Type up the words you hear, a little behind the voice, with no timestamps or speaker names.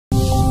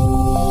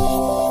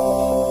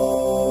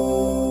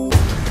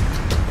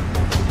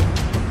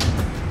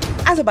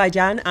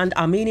Azerbaijan and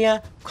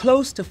Armenia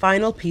close to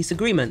final peace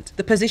agreement.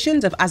 The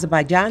positions of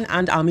Azerbaijan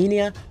and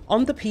Armenia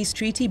on the peace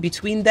treaty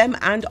between them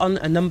and on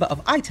a number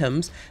of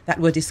items that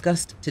were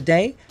discussed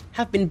today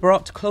have been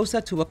brought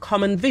closer to a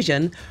common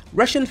vision,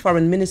 Russian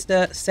Foreign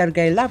Minister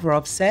Sergei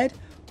Lavrov said,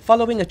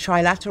 following a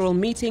trilateral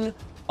meeting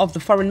of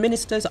the foreign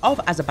ministers of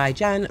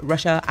Azerbaijan,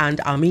 Russia and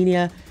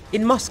Armenia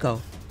in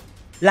Moscow.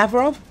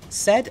 Lavrov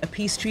said a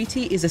peace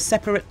treaty is a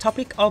separate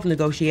topic of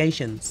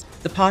negotiations.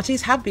 The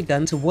parties have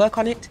begun to work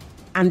on it,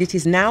 and it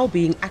is now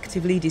being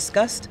actively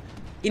discussed,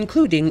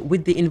 including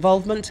with the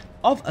involvement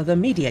of other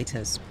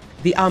mediators.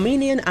 The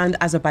Armenian and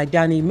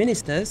Azerbaijani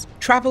ministers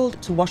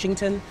travelled to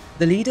Washington.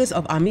 The leaders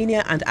of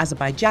Armenia and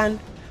Azerbaijan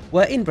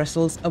were in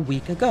Brussels a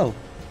week ago.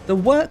 The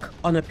work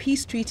on a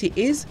peace treaty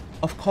is,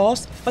 of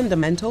course,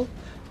 fundamental,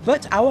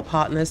 but our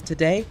partners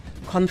today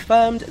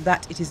confirmed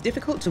that it is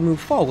difficult to move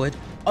forward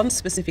on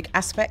specific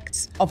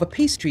aspects of a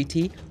peace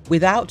treaty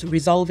without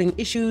resolving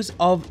issues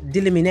of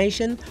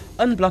delimitation,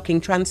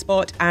 unblocking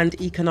transport and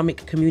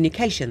economic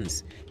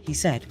communications, he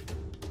said.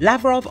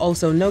 Lavrov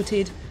also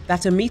noted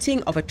that a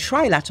meeting of a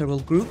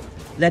trilateral group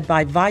led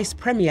by vice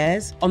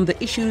premiers on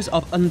the issues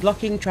of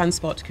unblocking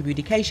transport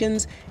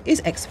communications is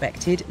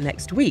expected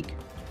next week.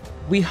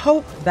 We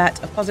hope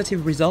that a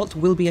positive result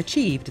will be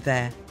achieved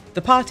there.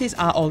 The parties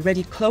are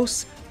already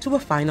close to a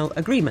final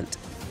agreement.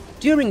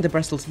 During the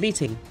Brussels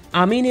meeting,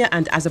 Armenia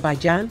and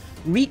Azerbaijan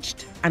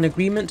reached an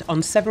agreement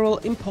on several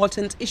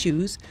important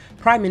issues,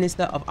 Prime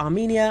Minister of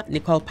Armenia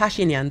Nikol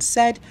Pashinyan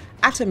said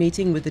at a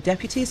meeting with the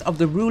deputies of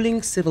the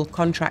ruling Civil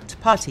Contract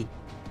Party.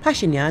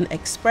 Pashinyan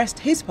expressed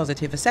his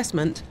positive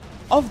assessment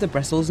of the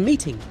Brussels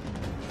meeting.